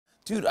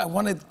Dude, I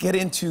want to get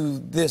into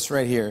this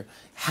right here.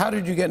 How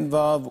did you get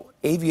involved?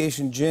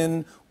 Aviation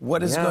gin.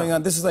 What is going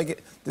on? This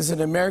is an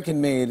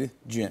American-made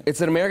gin.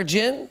 It's an American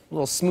gin, a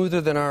little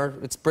smoother than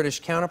its British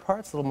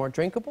counterparts, a little more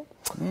drinkable.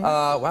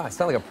 Wow, I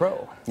sound like a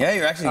pro. Yeah,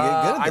 you're actually getting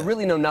good at I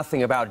really know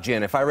nothing about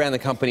gin. If I ran the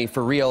company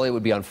for real, it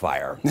would be on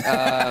fire.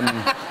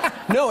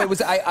 No, it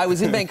was. I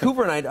was in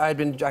Vancouver and I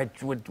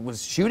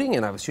was shooting,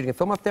 and I was shooting a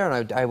film up there,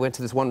 and I went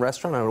to this one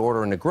restaurant. I would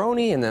order a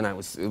Negroni, and then it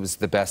was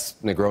the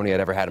best Negroni I'd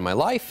ever had in my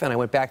life. And I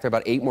went back there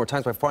about 8 more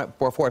times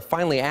before I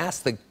finally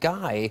asked the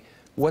guy,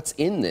 "What's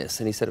in this?"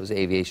 And he said it was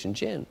Aviation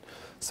gin.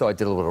 So I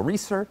did a little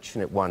research,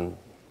 and it won,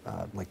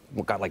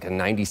 got like a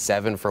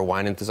 97 for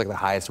wine, and it was like the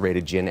highest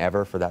rated gin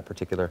ever for that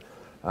particular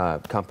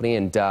company,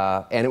 and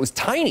it was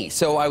tiny.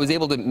 So I was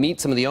able to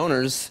meet some of the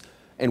owners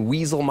and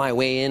weasel my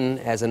way in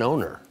as an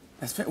owner.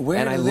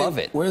 And I love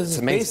it. Where is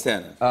it based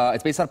at?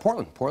 It's based out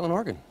of Portland,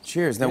 Oregon.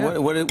 Cheers. Now,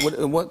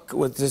 what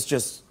was this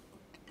just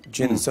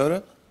gin and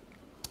soda?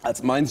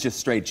 Mine's just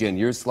straight gin.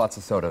 Yours, lots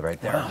of soda right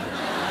there.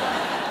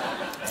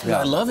 Yeah,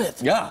 I love it.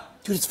 Yeah.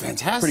 Dude, it's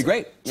fantastic. Pretty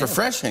great. It's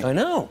refreshing. I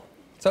know.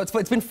 So it's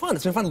been fun.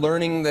 It's been fun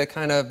learning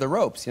the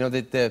ropes. You know,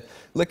 the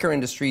liquor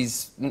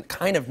industry's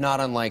kind of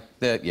not unlike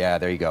the,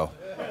 there you go.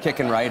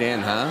 Kicking right in,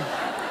 huh?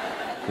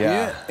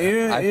 Yeah.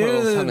 You're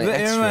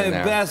my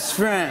best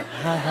friend.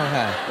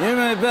 You're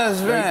my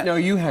best friend. No,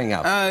 you hang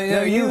up.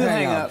 No, you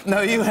hang up. No,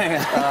 you hang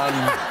up.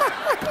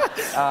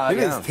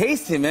 It's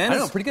tasty, man. I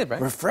know, pretty good, right?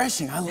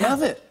 Refreshing. I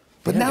love it.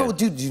 But now,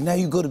 dude, now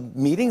you go to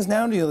meetings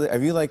now? Are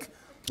you like...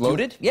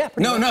 Loaded? Yeah.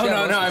 No.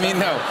 I mean,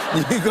 no.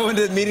 You go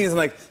into meetings and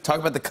like talk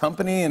about the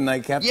company and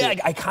like have to... Yeah,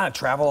 I kind of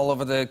travel all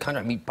over the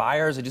country. I meet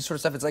buyers. I do sort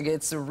of stuff. It's like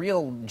it's a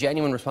real,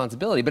 genuine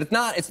responsibility. But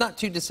it's not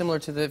too dissimilar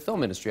to the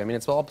film industry. I mean,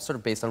 it's all sort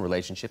of based on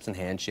relationships and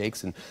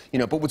handshakes and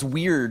But what's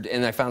weird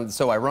and I found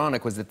so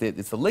ironic was that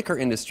it's the liquor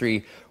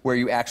industry where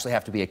you actually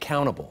have to be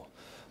accountable.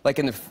 Like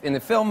in the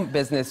film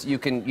business, you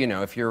can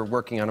if you're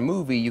working on a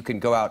movie, you can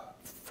go out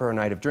for a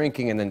night of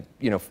drinking and then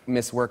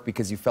miss work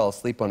because you fell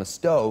asleep on a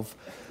stove.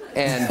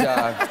 And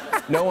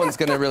no one's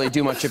going to really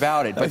do much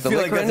about it. But the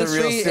liquor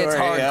industry, it's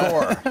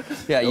hardcore.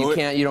 Yeah,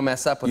 you don't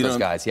mess up with those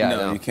guys. Yeah,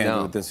 no, you can't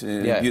do with this.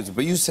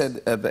 But you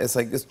said it's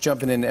like this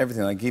jumping into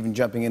everything, like even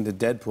jumping into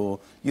Deadpool.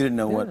 You didn't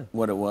know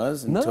what it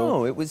was until...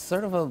 No, it was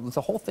sort of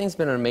the whole thing's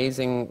been an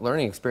amazing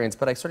learning experience.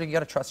 But you got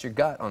to trust your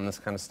gut on this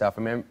kind of stuff.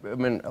 I mean,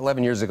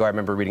 11 years ago, I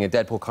remember reading a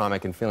Deadpool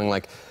comic and feeling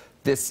like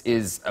this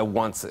is a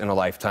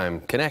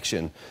once-in-a-lifetime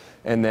connection.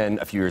 And then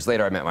a few years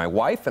later, I met my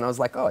wife, and I was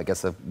like, oh, I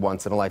guess a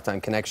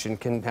once-in-a-lifetime connection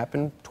can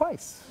happen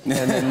twice. And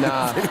then,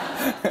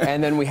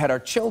 and then we had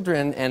our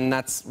children, and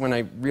that's when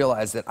I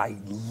realized that I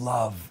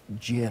love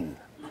gin.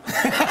 So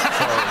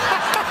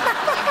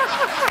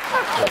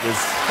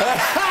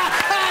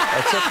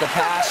I took the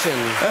passion.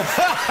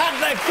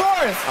 Of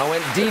course. I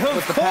went deep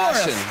with the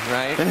passion,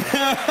 right?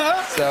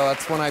 So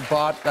that's when I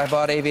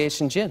bought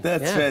Aviation gin.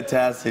 That's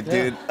fantastic,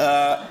 dude.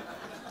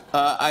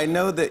 I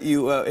know that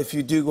if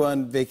you do go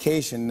on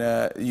vacation,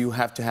 you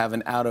have to have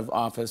an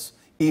out-of-office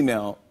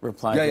email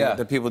reply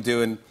that people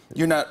do, and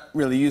you're not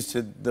really used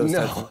to those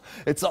types of...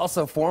 It's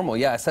also formal.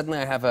 Yeah, suddenly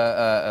I have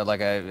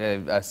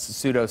a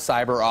pseudo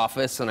cyber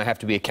office, and I have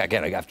to be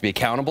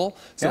accountable.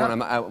 So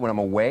when I'm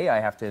away, I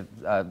have to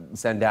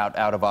send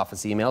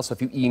out-of-office emails. So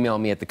if you email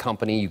me at the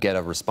company, you get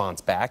a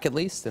response back at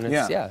least, and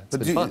it's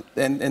been fun.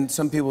 And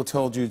some people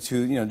told you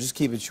to just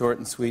keep it short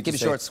and sweet. Keep it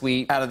short,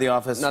 sweet. Out of the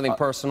office. Nothing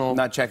personal.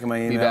 Not checking my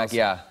emails. Be back.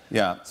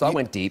 Yeah. So I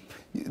went deep.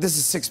 This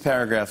is 6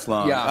 paragraphs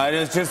long. Yeah.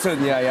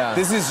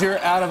 This is your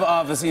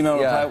out-of-office email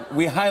reply.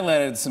 We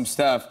highlighted some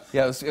stuff.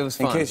 Yeah, it was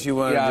fun. In case you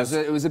wanted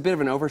to it was a bit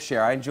of an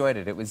overshare. I enjoyed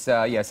it. It was,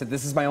 I said,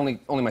 this is my only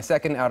my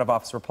second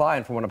out-of-office reply,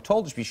 and from what I'm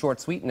told, it should be short,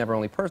 sweet, never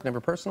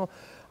personal.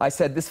 I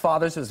said, it was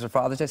for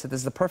Father's Day. I said, this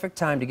is the perfect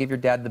time to give your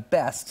dad the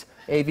best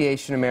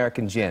Aviation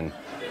American gin.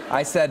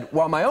 I said,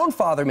 while my own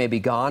father may be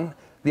gone,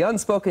 the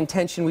unspoken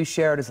tension we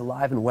shared is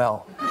alive and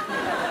well.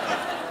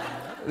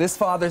 This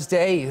Father's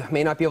Day, you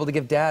may not be able to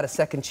give Dad a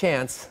second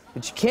chance,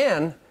 but you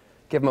can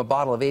give him a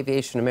bottle of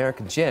Aviation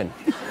American gin.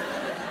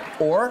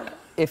 Or,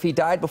 if he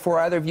died before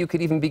either of you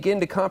could even begin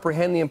to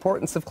comprehend the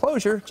importance of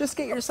closure, just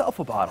get yourself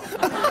a bottle.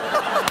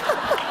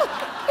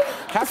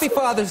 Happy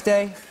Father's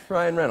Day,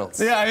 Ryan Reynolds.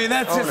 Yeah, I mean,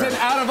 that's just an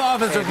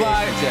out-of-office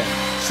reply.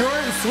 Short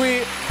and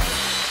sweet.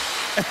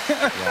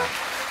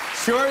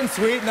 Short and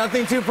sweet,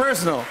 nothing too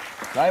personal.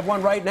 I have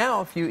one right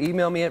now. If you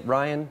email me at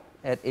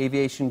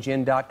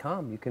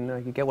ryan@aviationgin.com, you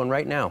can get one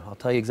right now. I'll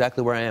tell you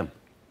exactly where I am.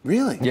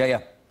 Really?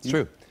 Yeah. It's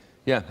true.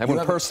 Yeah, I have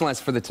one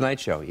personalized for the Tonight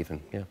Show,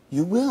 even. Yeah.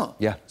 You will?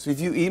 Yeah. So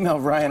if you email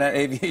Ryan at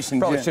Aviation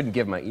Probably shouldn't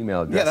give my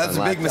email address. Yeah, that's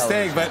a big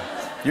mistake, but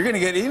you're going to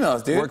get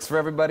emails, dude. Works for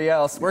everybody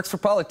else. Works for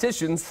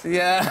politicians.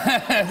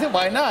 Yeah.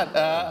 Why not?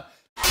 On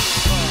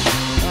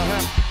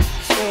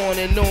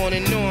and on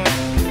and on.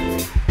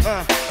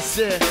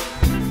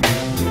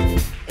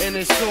 And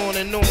it's on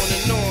and on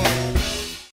and on.